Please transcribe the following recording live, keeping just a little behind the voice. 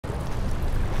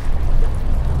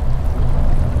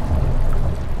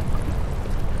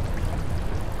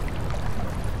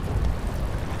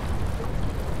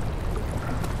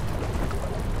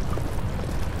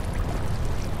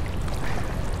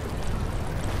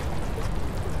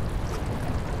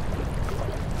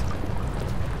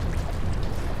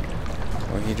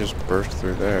Well, he just burst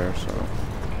through there, so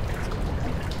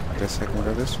I guess I can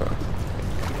go this way.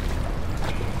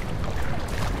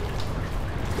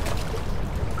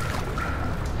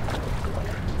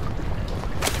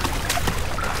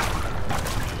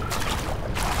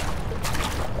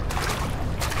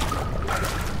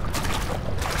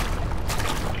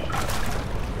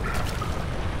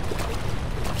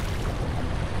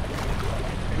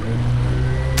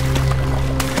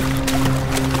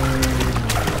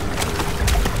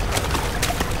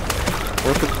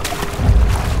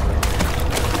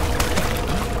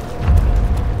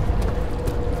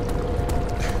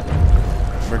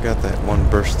 Forgot that one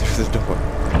burst through the door.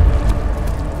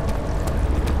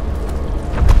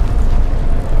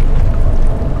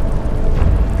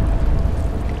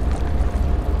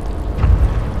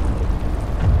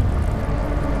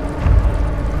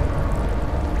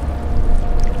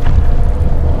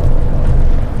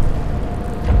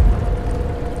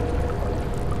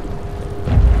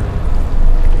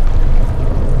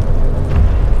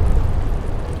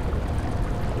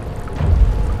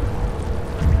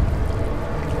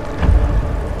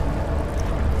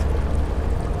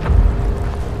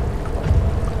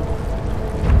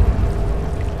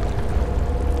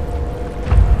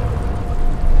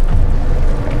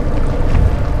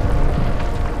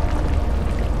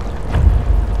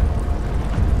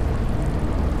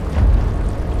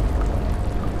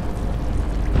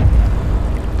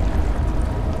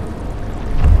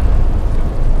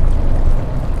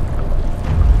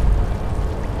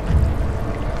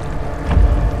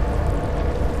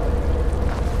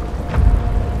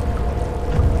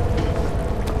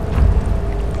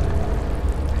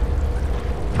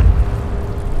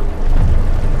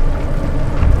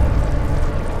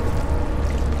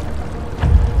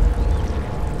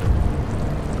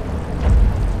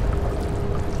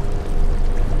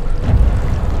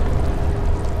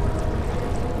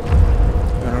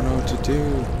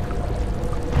 Do.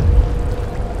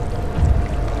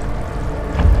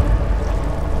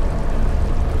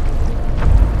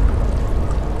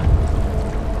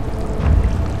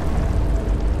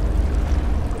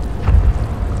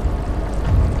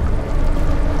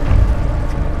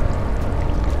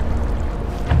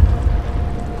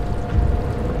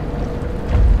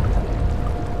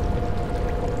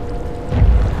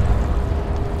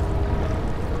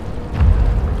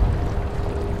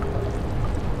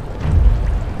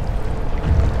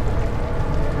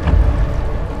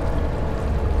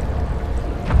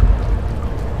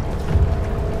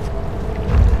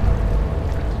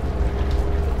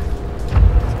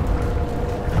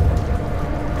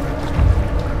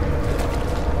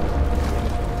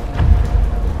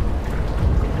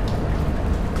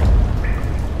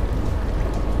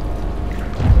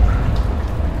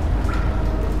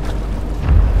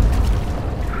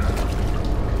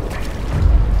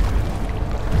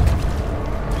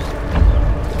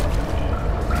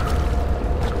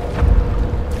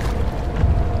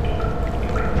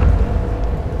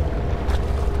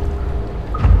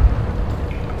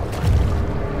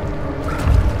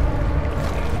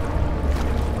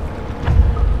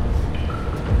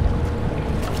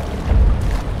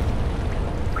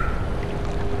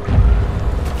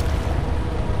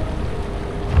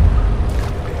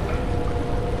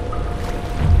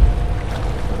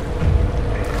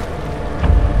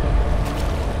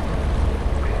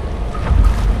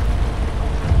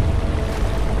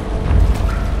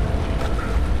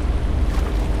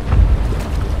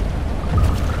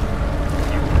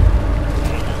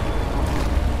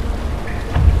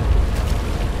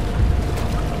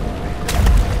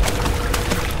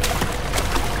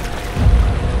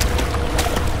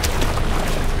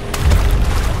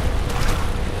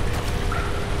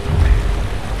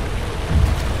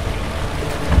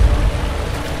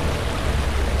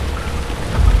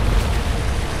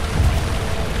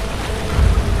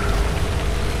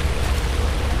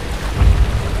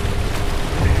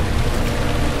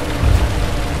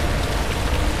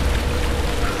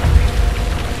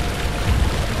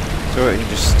 So he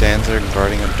just stands there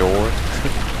guarding a door?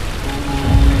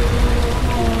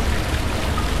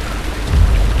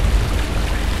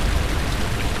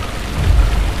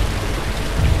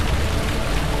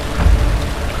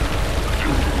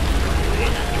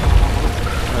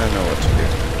 I know what to do.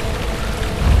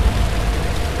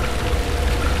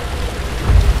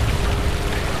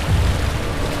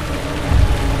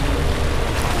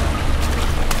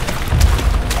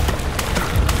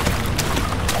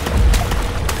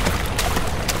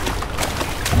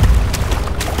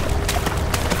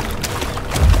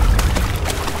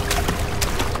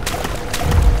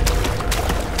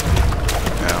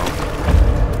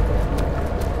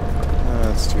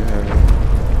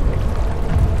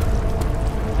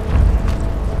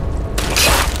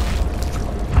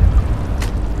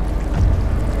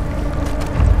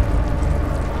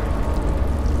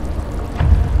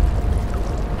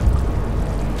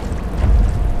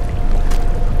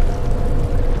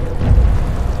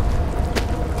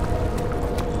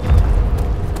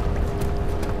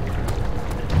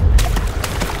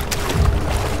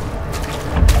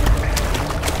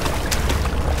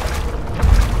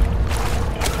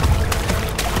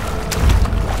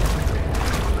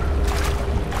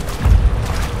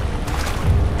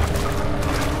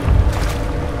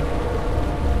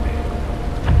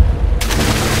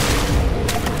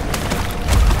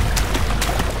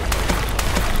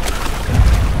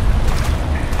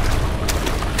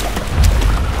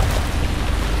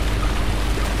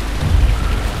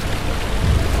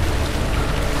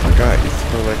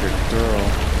 girl.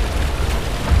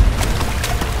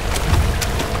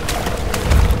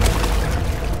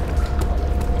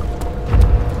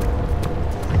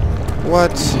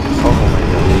 What? Oh my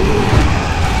god.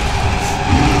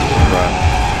 Run.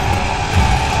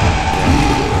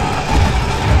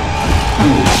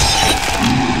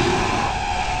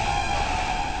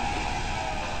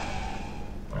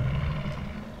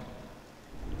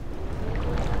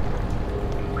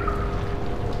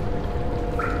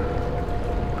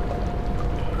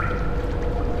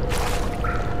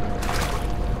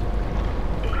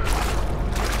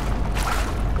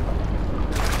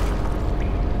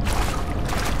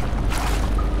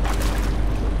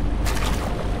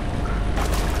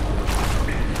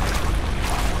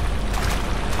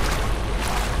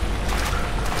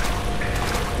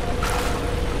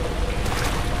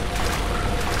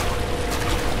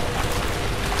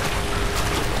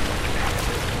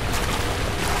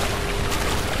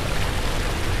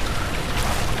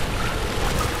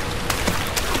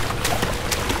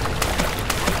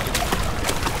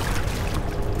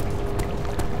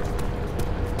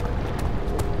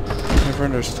 Never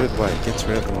understood why it gets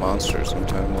rid of the monster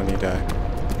sometime when you die.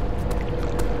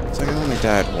 It's like I only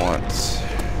died once.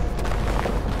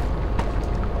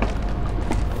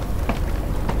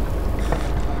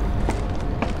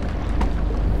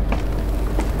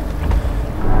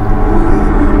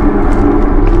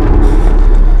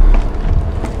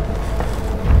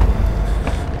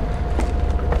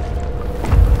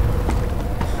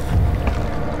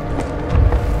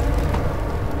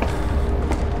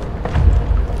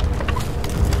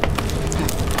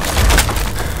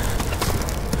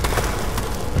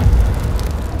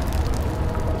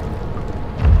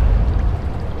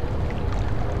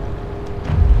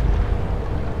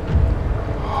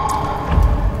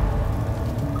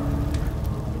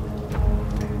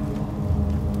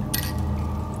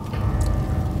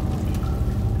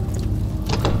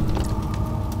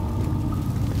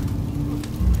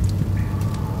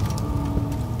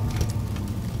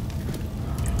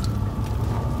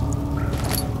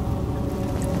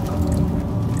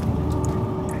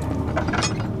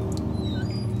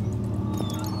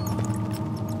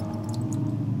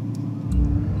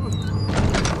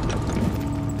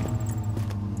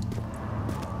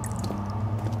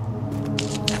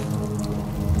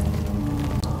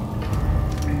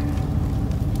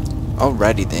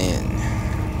 Alrighty then.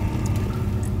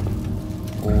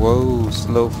 Whoa,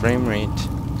 slow frame rate.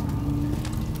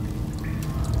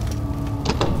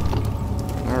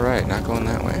 Alright, not going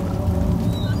that way.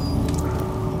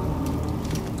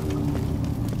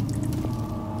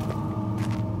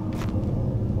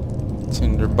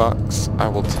 Tinderbox, I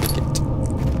will take it.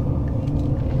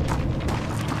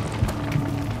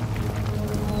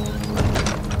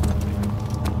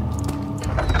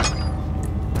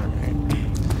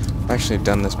 I've actually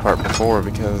done this part before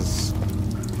because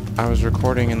I was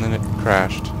recording and then it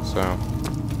crashed, so.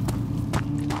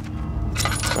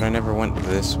 But I never went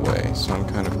this way, so I'm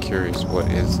kind of curious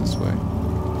what is this way.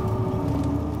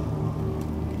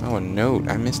 Oh, a note.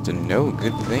 I missed a note.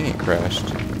 Good thing it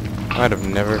crashed. I'd have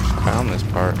never found this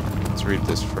part. Let's read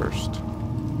this first.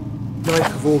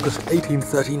 9th of August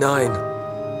 1839.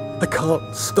 I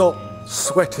can't stop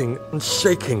sweating and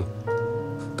shaking.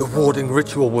 The warding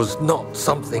ritual was not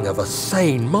something of a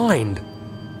sane mind.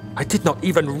 I did not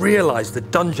even realize the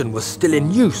dungeon was still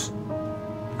in use.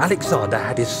 Alexander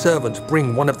had his servants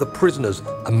bring one of the prisoners,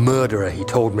 a murderer, he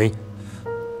told me.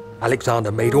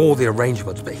 Alexander made all the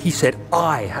arrangements, but he said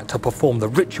I had to perform the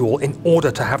ritual in order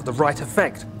to have the right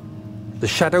effect. The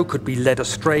shadow could be led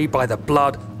astray by the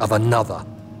blood of another.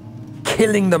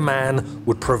 Killing the man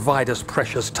would provide us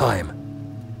precious time.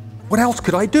 What else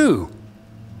could I do?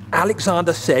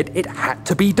 Alexander said it had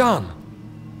to be done.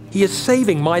 He is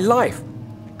saving my life.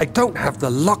 I don't have the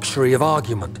luxury of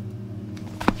argument.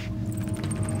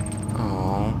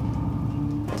 Oh,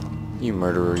 you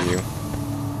murderer, you.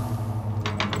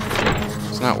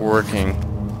 It's not working.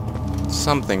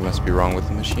 Something must be wrong with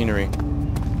the machinery.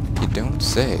 You don't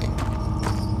say.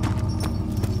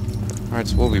 Alright,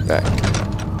 so we'll be back.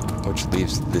 Which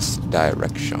leaves this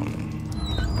direction.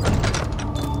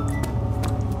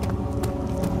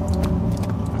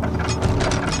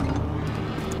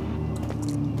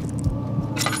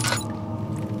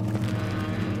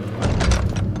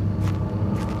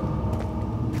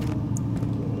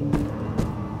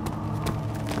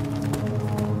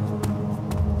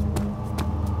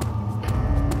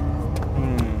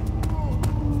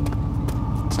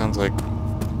 Sounds like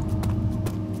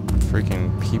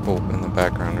freaking people in the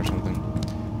background or something.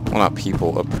 Well, not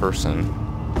people, a person.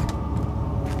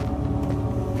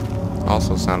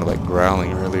 Also sounded like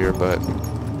growling earlier, but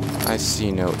I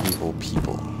see no evil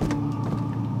people.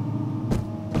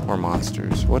 Or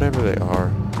monsters, whatever they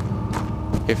are.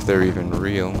 If they're even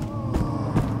real.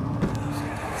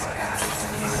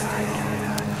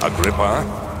 Agrippa,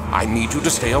 I need you to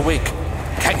stay awake.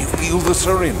 Can you feel the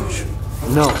syringe?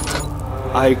 No,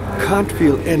 I can't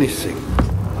feel anything.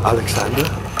 Alexander?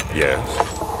 Yes.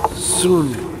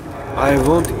 Soon, I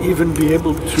won't even be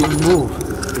able to move,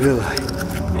 will I?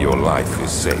 Your life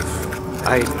is safe.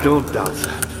 I don't doubt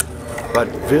that. But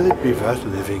will it be worth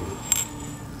living?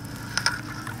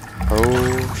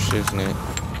 Oh, shiznit.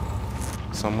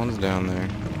 Someone's down there.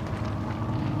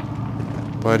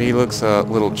 But he looks a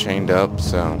little chained up,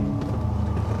 so...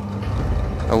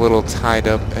 a little tied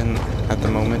up at the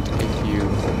moment, if you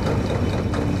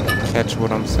catch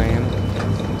what I'm saying.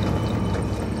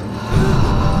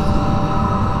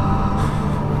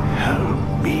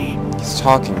 Help me. He's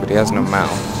talking, but he has no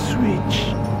mouth.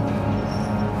 Switch.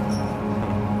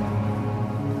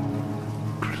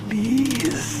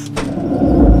 Please.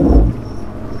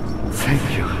 Thank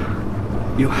you.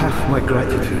 You have my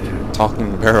gratitude.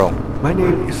 Talking barrel. My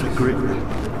name is Agrippa.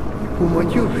 Who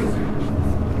might you be?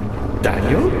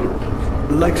 Daniel?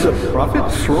 Like the prophet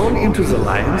thrown into the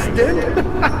lion's den?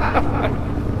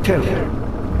 Tell me,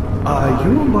 are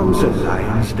you among the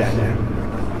lions, Daniel?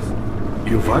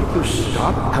 You want to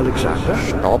stop Alexander?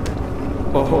 Stop.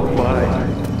 Oh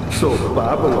my, so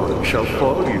Babylon shall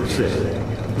fall, you say?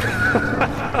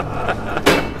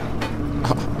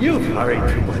 You worry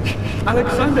too much.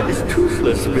 Alexander is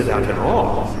toothless without an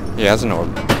orb. He has an orb.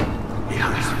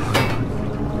 Yes,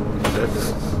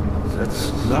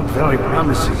 that's not very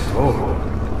promising at all.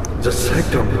 The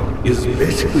sanctum is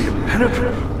basically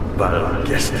impenetrable, but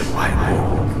guess why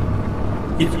more?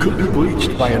 It could be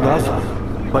breached by another,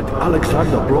 but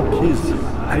Alexander broke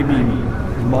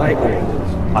my orb,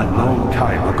 a long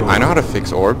time ago. I know how to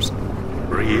fix orbs.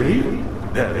 Really?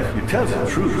 Then if you tell the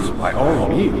truth, by all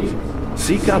means,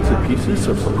 seek out the pieces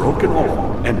of the broken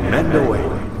orb and mend away.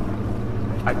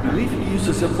 I believe he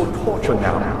uses them for torture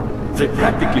now. They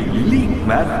practically leak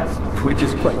matter, which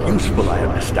is quite useful, I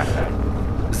understand.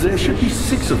 There should be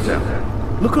 6 of them.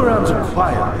 Look around the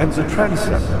choir and the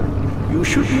transept. You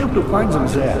should be able to find them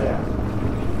there.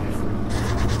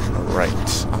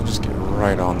 Right. I'll just get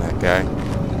right on that guy.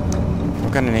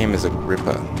 What kind of name is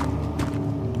Agrippa?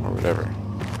 Or whatever.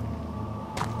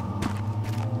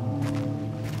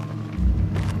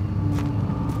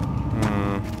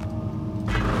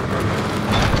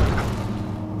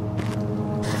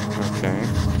 Okay.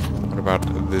 What about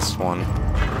this one?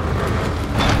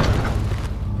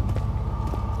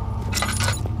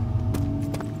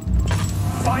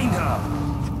 Find her!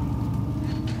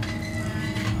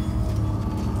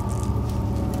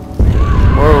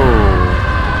 Whoa!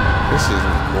 This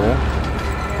isn't cool.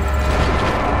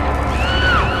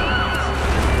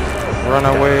 Run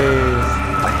away!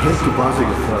 I hate to bother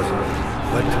you further,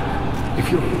 but if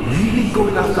you're really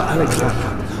going after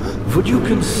Alexander, would you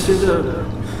consider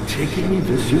taking me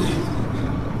with you?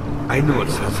 I know it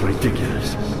sounds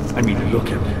ridiculous. I mean,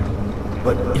 look at me.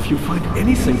 But if you find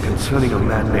anything concerning a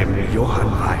man named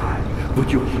Johann Weil,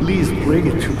 would you please bring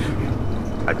it to me?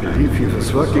 I believe he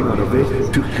was working on a way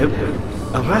to help me.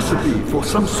 A recipe for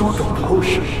some sort of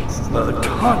potion, a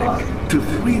tonic to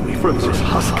free me from this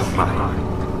husk of mine.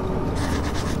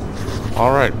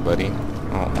 Alright, buddy.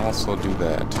 I'll also do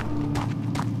that.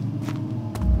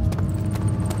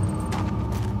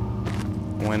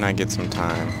 When I get some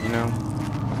time, you know?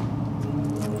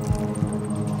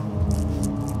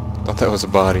 Thought that was a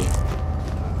body.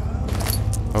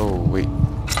 Oh, wait.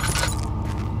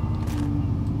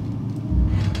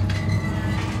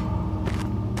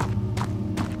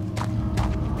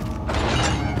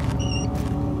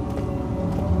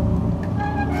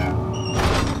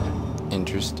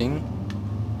 Interesting.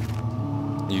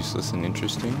 Useless and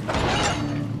interesting.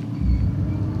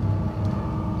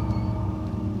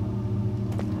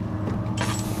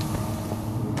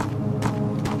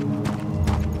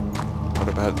 What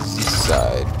about this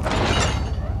side?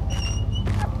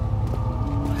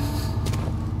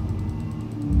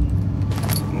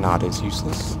 Not as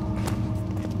useless.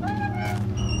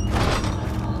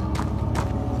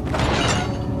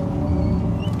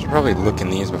 Should probably look in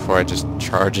these before I just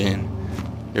charge in.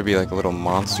 There'd be like a little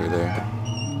monster there.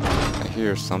 I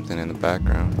hear something in the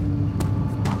background.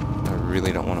 I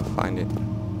really don't want to find it.